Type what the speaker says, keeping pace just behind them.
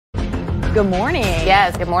Good morning.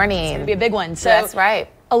 Yes, good morning. It's going to be a big one. So that's right.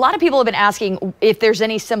 A lot of people have been asking if there's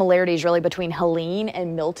any similarities really between Helene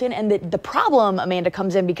and Milton, and the problem, Amanda,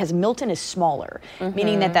 comes in because Milton is smaller,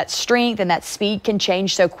 meaning that strength and that speed can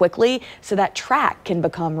change so quickly, so that track can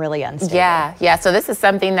become really unstable. Yeah. So this is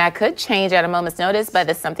something that could change at a moment's notice, but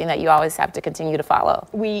it's something that you always have to continue to follow.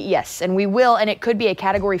 Yes, and we will, and it could be a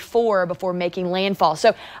Category 4 before making landfall.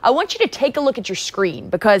 So I want you to take a look at your screen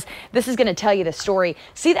because this is going to tell you the story.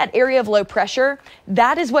 See that area of low pressure?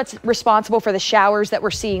 That is what's responsible for the showers that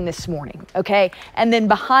we're seeing this morning, okay? And then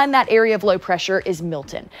behind that area of low pressure is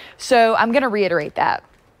Milton. So I'm going to reiterate that.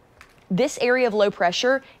 This area of low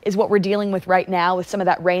pressure is what we're dealing with right now with some of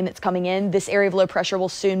that rain that's coming in. This area of low pressure will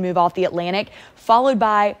soon move off the Atlantic, followed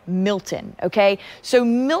by Milton, okay? So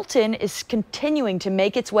Milton is continuing to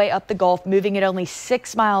make its way up the Gulf, moving at only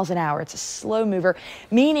 6 miles an hour. It's a slow mover,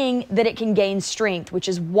 meaning that it can gain strength, which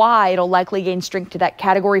is why it'll likely gain strength to that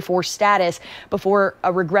Category 4 status before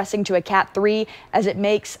regressing to a Cat 3 as it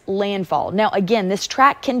makes landfall. Now, again, this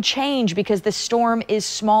track can change because the storm is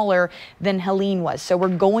smaller than Helene was. So we're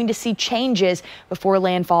going to see changes before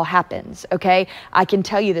landfall happens, okay? I can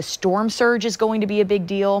tell you the storm surge is going to be a big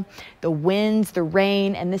deal. The winds, the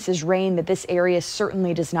rain, and this is rain that this area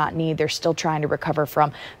certainly does not need. They're still trying to recover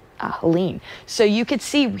from Helene. So you could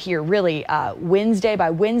see here really Wednesday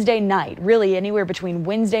by Wednesday night, really anywhere between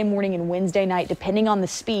Wednesday morning and Wednesday night, depending on the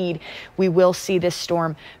speed, we will see this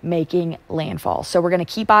storm making landfall. So we're going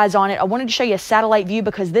to keep eyes on it. I wanted to show you a satellite view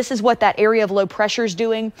because this is what that area of low pressure is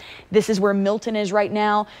doing. This is where Milton is right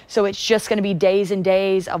now. So it's just going to be days and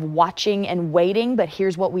days of watching and waiting. But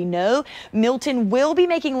here's what we know. Milton will be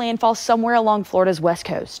making landfall somewhere along Florida's west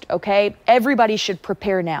coast. Okay. Everybody should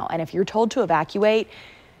prepare now. And if you're told to evacuate,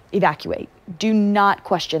 evacuate. Do not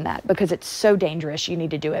question that because it's so dangerous. You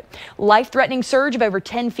need to do it. Life-threatening surge of over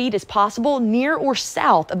 10 feet is possible near or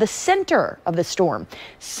south of the center of the storm.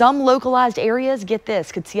 Some localized areas, get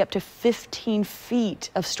this, could see up to 15 feet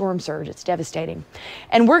of storm surge. It's devastating.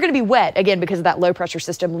 And we're going to be wet again because of that low pressure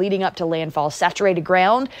system leading up to landfall. Saturated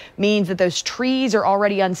ground means that those trees are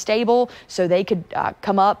already unstable, so they could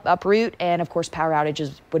come up, uproot, and of course power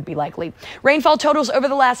outages would be likely. Rainfall totals over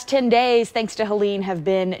the last 10 days, thanks to Helene, have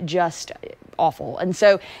been just awful. And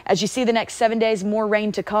so as you see the next 7 days, more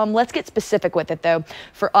rain to come. Let's get specific with it though.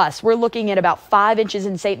 For us, we're looking at about 5 inches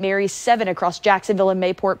in St. Mary's, 7 across Jacksonville and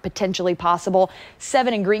Mayport, potentially possible,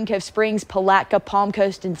 7 in Green Cove Springs, Palatka, Palm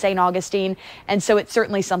Coast, and St. Augustine. And so it's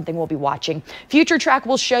certainly something we'll be watching. Future track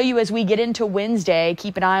will show you as we get into Wednesday.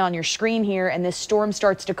 Keep an eye on your screen here, and this storm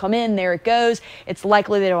starts to come in. There it goes. It's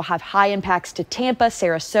likely that it'll have high impacts to Tampa,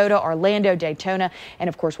 Sarasota, Orlando, Daytona, and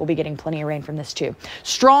of course we'll be getting plenty of rain from this too.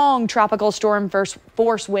 Strong tropical storm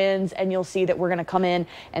force winds, and you'll see that we're going to come in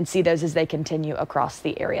and see those as they continue across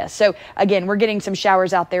the area. So again, we're getting some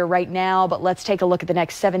showers out there right now, but let's take a look at the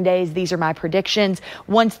next 7 days. These are my predictions.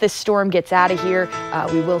 Once this storm gets out of here,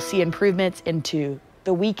 we will see improvements into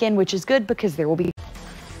the weekend, which is good because there will be.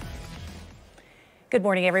 Good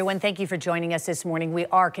morning, everyone. Thank you for joining us this morning. We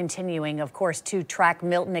are continuing, of course, to track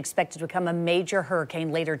Milton, expected to become a major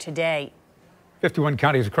hurricane later today. 51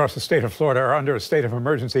 counties across the state of Florida are under a state of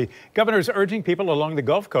emergency. Governors urging people along the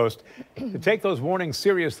Gulf Coast to take those warnings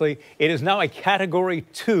seriously. It is now a Category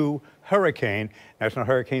 2 hurricane. National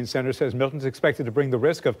Hurricane Center says Milton's expected to bring the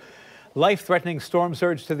risk of life-threatening storm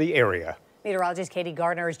surge to the area. Meteorologist Katie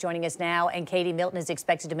Garner is joining us now. And Katie, Milton is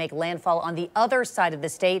expected to make landfall on the other side of the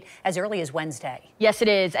state as early as Wednesday. Yes, it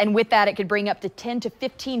is. And with that, it could bring up to 10 to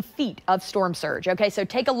 15 feet of storm surge. Okay, so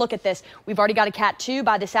take a look at this. We've already got a Cat 2.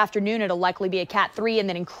 By this afternoon, it'll likely be a Cat 3 and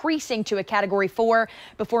then increasing to a Category 4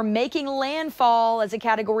 before making landfall as a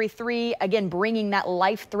Category 3. Again, bringing that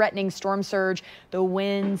life-threatening storm surge, the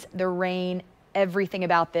winds, the rain. Everything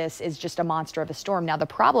about this is just a monster of a storm. Now, the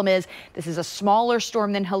problem is this is a smaller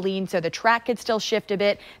storm than Helene, so the track could still shift a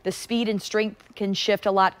bit. The speed and strength can shift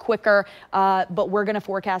a lot quicker, but we're going to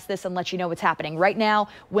forecast this and let you know what's happening. Right now,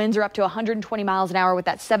 winds are up to 120 miles an hour with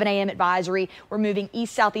that 7 a.m. advisory. We're moving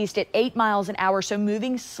east-southeast at 8 miles an hour, so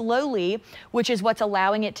moving slowly, which is what's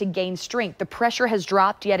allowing it to gain strength. The pressure has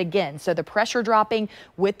dropped yet again, so the pressure dropping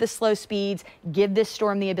with the slow speeds give this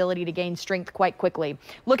storm the ability to gain strength quite quickly.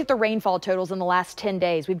 Look at the rainfall totals in the last 10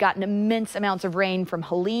 days. We've gotten immense amounts of rain from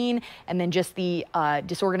Helene and then just the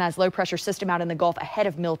disorganized low pressure system out in the Gulf ahead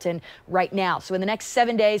of Milton right now. So in the next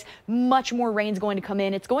 7 days, much more rain is going to come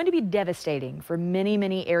in. It's going to be devastating for many,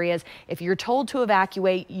 many areas. If you're told to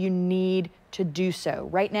evacuate, you need to do so.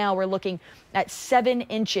 Right now, we're looking at 7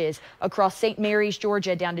 inches across St. Mary's,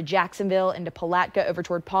 Georgia, down to Jacksonville, into Palatka, over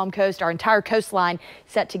toward Palm Coast. Our entire coastline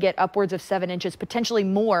set to get upwards of 7 inches, potentially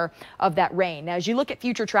more of that rain. Now, as you look at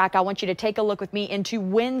future track, I want you to take a look with me into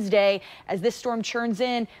Wednesday as this storm churns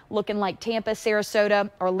in, looking like Tampa, Sarasota,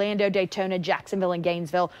 Orlando, Daytona, Jacksonville, and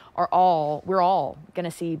Gainesville we're all going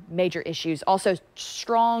to see major issues. Also,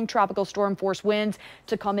 strong tropical storm force winds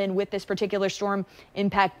to come in with this particular storm,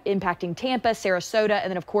 impacting Tampa, Sarasota, and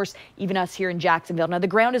then, of course, even us here in Jacksonville. Now, the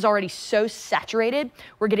ground is already so saturated.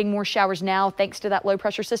 We're getting more showers now thanks to that low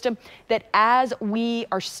pressure system, that as we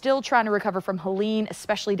are still trying to recover from Helene,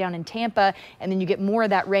 especially down in Tampa, and then you get more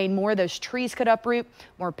of that rain, more of those trees could uproot,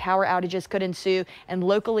 more power outages could ensue. And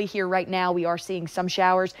locally here right now, we are seeing some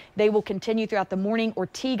showers. They will continue throughout the morning.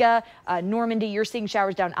 Ortega, Normandy, you're seeing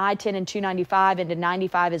showers down I-10 and 295 into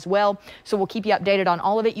 95 as well. So we'll keep you updated on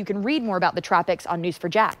all of it. You can read more about the tropics on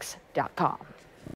news4jax.com.